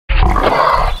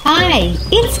Hi,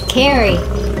 it's Kerry.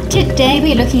 Today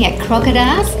we're looking at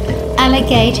crocodiles,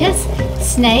 alligators,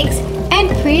 snakes and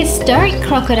prehistoric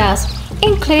crocodiles,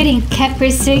 including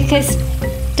Kaprosuchus,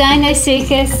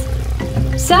 Deinosuchus,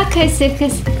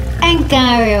 Sarcosuchus and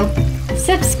gharial.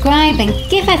 Subscribe and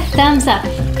give a thumbs up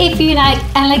if you like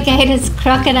alligators,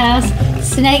 crocodiles,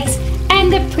 snakes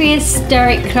and the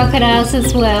prehistoric crocodiles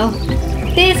as well.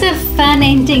 There's a fun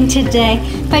ending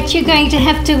today, but you're going to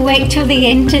have to wait till the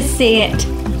end to see it.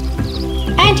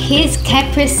 And here's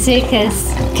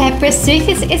Kaprosuchus.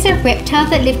 Kaprosuchus is a reptile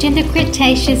that lived in the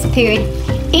Cretaceous period.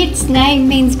 Its name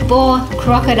means boar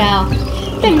crocodile.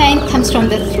 The name comes from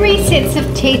the 3 sets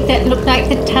of teeth that look like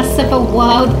the tusks of a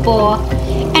wild boar,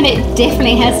 and it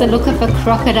definitely has the look of a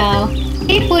crocodile.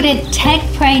 It would attack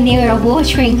prey near a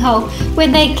watering hole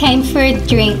when they came for a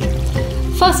drink.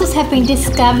 Fossils have been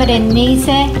discovered in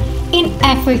Niger in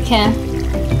Africa.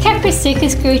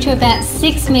 Kaprosuchus grew to about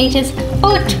 6 meters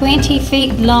or 20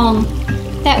 feet long.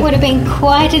 That would have been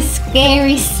quite a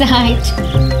scary sight.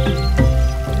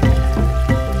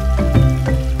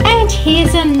 And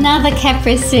here's another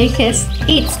Kaprosuchus.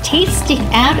 Its teeth stick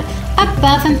out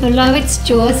above and below its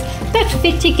jaws but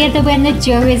fit together when the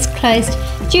jaw is closed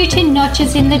due to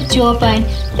notches in the jawbone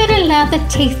that allow the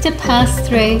teeth to pass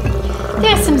through.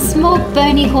 There are some small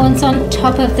bony horns on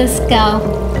top of the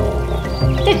skull.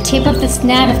 The tip of the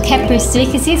snout of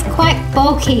Kaprosuchus is quite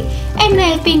bulky and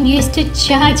they have been used to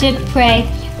charge at prey,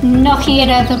 knocking it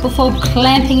over before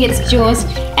clamping its jaws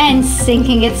and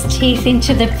sinking its teeth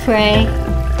into the prey.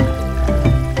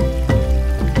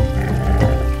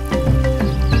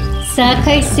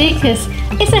 Sarcosuchus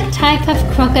is a type of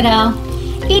crocodile.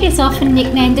 It is often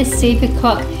nicknamed the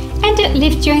supercroc and it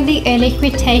lived during the early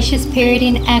Cretaceous period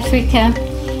in Africa.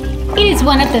 It is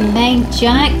one of the main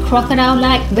giant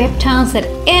crocodile-like reptiles that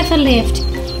ever lived.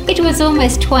 It was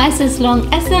almost twice as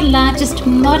long as the largest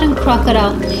modern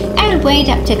crocodile and weighed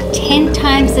up to 10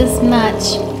 times as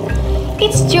much.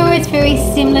 Its jaw is very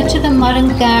similar to the modern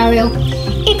gharial.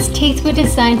 Its teeth were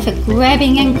designed for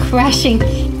grabbing and crushing.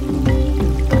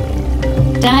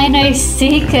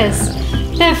 Deinosuchus.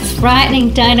 The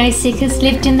frightening Deinosuchus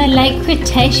lived in the late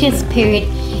Cretaceous period.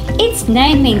 Its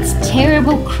name means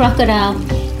terrible crocodile.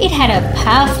 It had a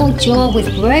powerful jaw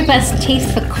with robust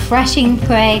teeth for crushing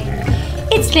prey.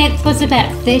 Its length was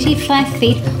about 35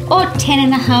 feet or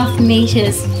 10.5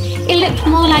 meters. It looked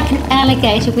more like an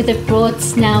alligator with a broad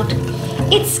snout.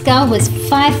 Its skull was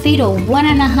 5 feet or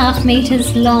 1.5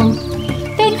 meters long.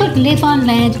 They could live on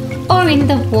land or in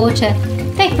the water.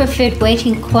 They preferred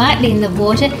waiting quietly in the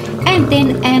water and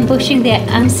then ambushing their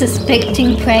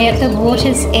unsuspecting prey at the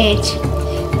water's edge,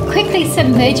 quickly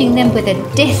submerging them with a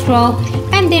death roll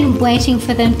and then waiting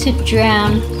for them to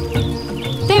drown.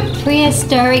 The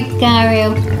prehistoric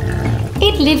gharial.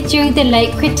 It lived during the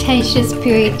late Cretaceous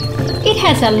period. It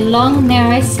has a long,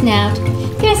 narrow snout.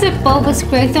 There's a bulbous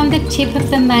growth on the tip of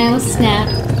the male snout.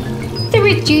 The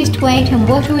reduced weight and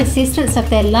water resistance of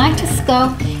their lighter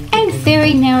skull and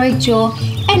very narrow jaw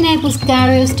enables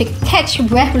gharials to catch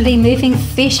rapidly moving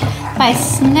fish by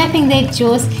snapping their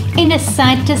jaws in a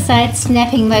side-to-side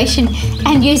snapping motion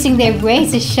and using their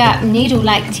razor-sharp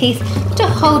needle-like teeth to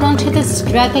hold on to the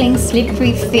struggling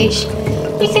slippery fish.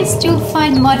 You can still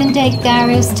find modern-day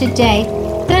gharials today.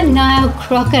 The Nile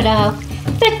crocodile.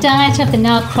 The diet of the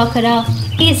Nile crocodile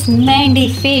is mainly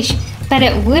fish, but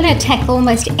it will attack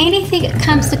almost anything it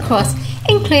comes across,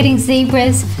 including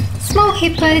zebras, small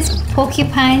hippos,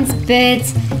 porcupines,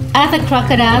 birds, other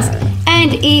crocodiles,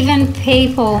 and even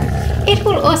people. It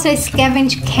will also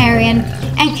scavenge carrion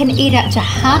and can eat up to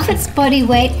half its body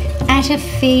weight at a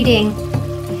feeding.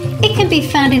 It can be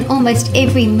found in almost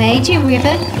every major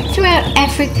river throughout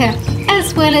Africa,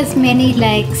 as well as many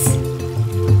lakes.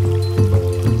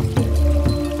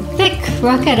 The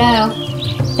crocodile.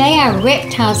 They are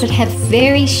reptiles that have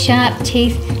very sharp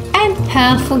teeth and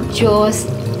powerful jaws.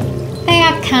 They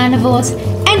are carnivores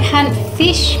and hunt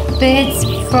fish, birds,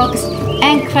 frogs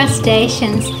and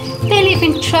crustaceans. They live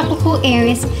in tropical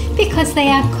areas because they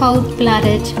are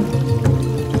cold-blooded.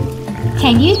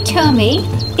 Can you tell me,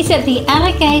 is it the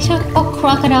alligator or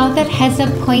crocodile that has a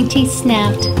pointy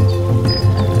snout?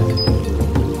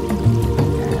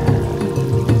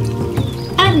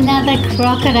 Another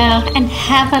crocodile, and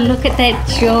have a look at that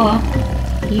jaw.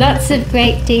 Lots of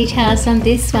great details on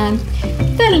this one.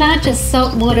 The largest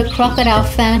saltwater crocodile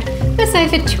found was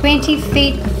over 20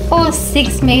 feet or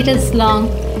 6 meters long.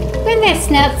 When their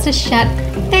snouts are shut,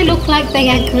 they look like they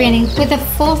are grinning with a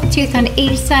 4th tooth on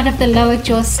each side of the lower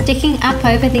jaw sticking up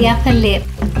over the upper lip.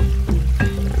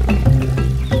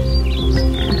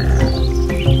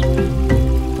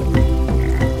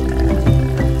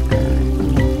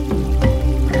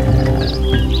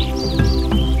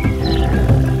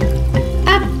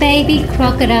 baby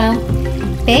crocodile.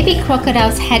 Baby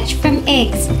crocodiles hatch from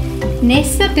eggs.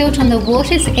 Nests are built on the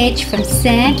water's edge from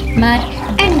sand, mud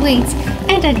and weeds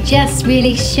and are just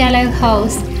really shallow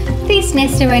holes. These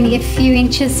nests are only a few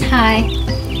inches high.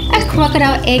 A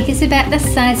crocodile egg is about the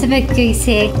size of a goose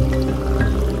egg.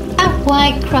 A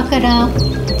white crocodile.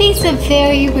 These are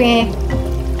very rare.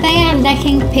 They are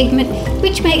lacking pigment,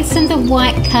 which makes them the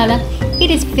white colour. It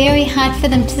is very hard for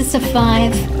them to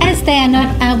survive, as they are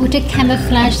not able to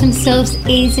camouflage themselves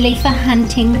easily for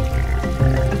hunting.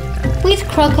 With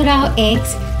crocodile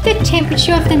eggs, the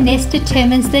temperature of the nest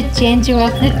determines the gender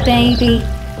of the baby.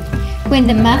 When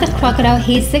the mother crocodile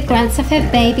hears the grunts of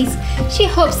her babies, she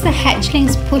hopes the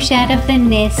hatchlings push out of the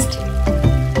nest.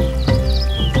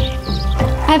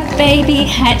 A baby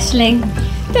hatchling.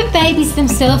 The babies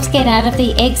themselves get out of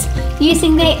the eggs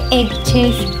using their egg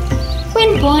tooth.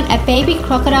 When born, a baby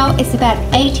crocodile is about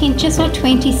 8 inches or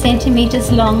 20 centimeters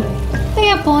long. They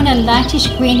are born a lightish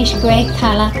greenish grey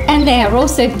colour, and they are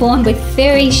also born with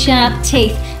very sharp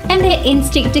teeth, and their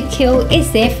instinct to kill is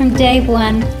there from day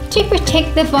one. To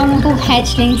protect the vulnerable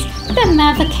hatchlings, the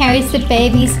mother carries the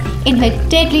babies in her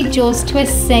deadly jaws to a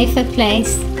safer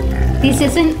place. This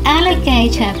is an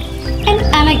alligator. An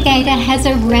alligator has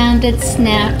a rounded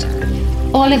snout.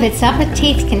 All of its upper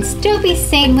teeth can still be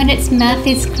seen when its mouth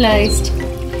is closed.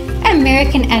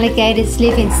 American alligators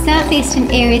live in southeastern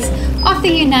areas of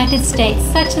the United States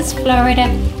such as Florida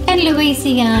and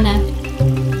Louisiana.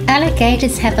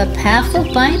 Alligators have a powerful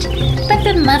bite, but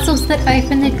the muscles that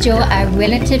open the jaw are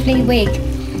relatively weak.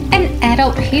 An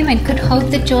adult human could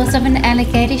hold the jaws of an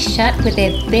alligator shut with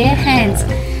their bare hands,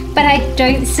 but I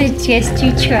don't suggest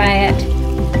you try it.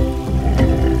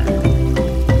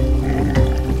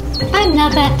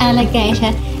 Another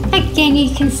alligator. Again,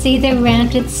 you can see the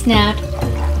rounded snout.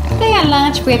 They are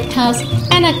large reptiles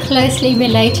and are closely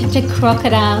related to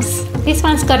crocodiles. This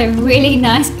one's got a really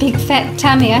nice big fat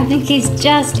tummy. I think he's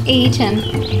just eaten.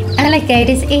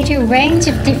 Alligators eat a range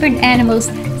of different animals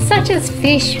such as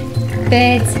fish,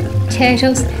 birds,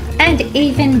 turtles and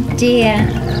even deer.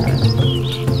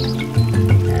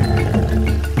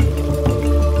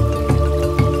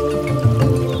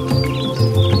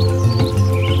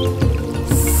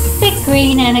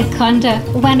 Green anaconda,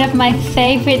 one of my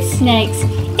favourite snakes.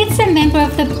 It's a member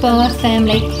of the boa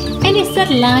family and is the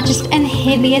largest and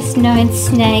heaviest known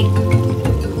snake.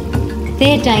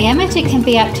 Their diameter can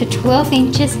be up to 12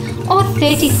 inches or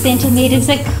 30 centimetres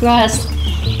across.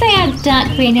 They are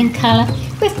dark green in colour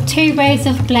with 2 rows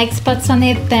of black spots on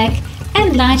their back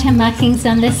and lighter markings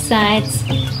on the sides.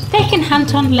 They can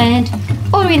hunt on land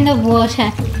or in the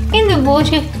water. In the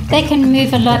water, they can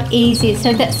move a lot easier,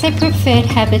 so that's their preferred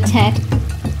habitat.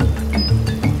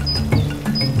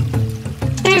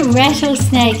 The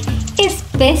rattlesnake is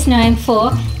best known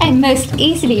for and most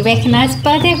easily recognised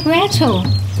by their rattle.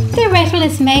 The rattle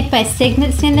is made by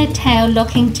segments in the tail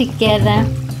locking together.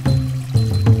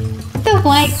 The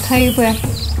white cobra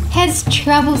has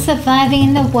trouble surviving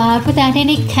in the wild without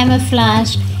any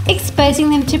camouflage, exposing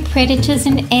them to predators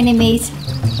and enemies.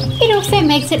 It also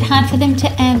makes it hard for them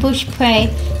to ambush prey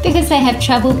because they have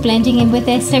trouble blending in with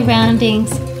their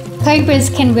surroundings. Cobras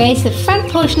can raise the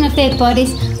front portion of their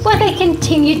bodies while they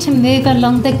continue to move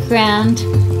along the ground.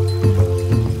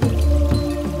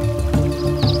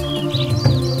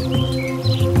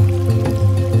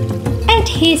 And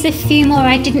here's a few more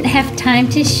I didn't have time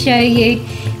to show you.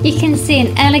 You can see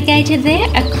an alligator there,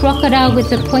 a crocodile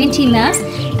with a pointy mouth,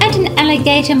 and an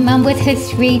alligator mum with her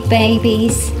 3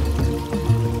 babies.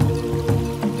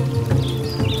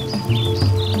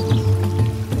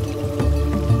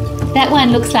 That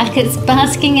one looks like it's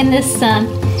basking in the sun.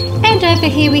 And over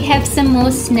here we have some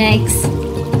more snakes.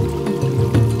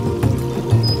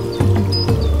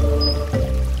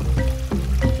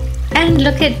 And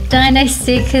look at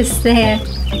Deinosuchus there.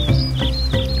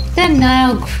 The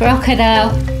Nile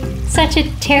crocodile. Such a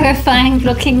terrifying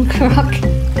looking croc.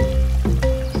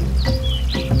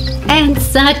 And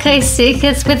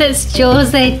Sarcosuchus with its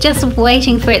jaws there just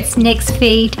waiting for its next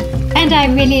feed. And I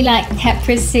really like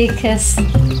Kaprosuchus.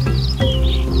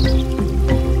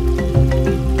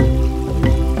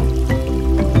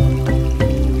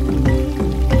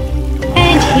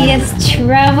 Here's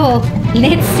trouble.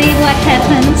 Let's see what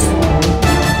happens.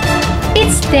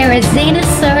 It's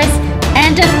Therizinosaurus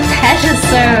and a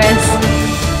Patasaurus.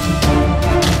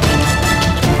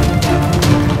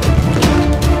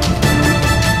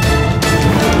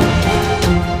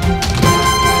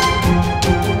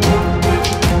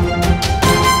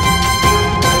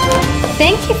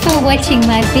 Thank you for watching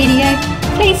my video.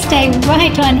 Please stay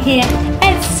right on here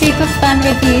at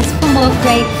SuperFunReviews for more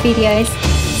great videos.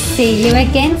 See you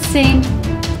again soon.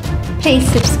 Please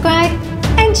subscribe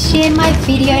and share my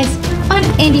videos on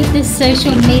any of the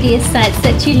social media sites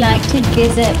that you like to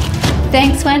visit.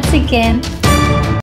 Thanks once again.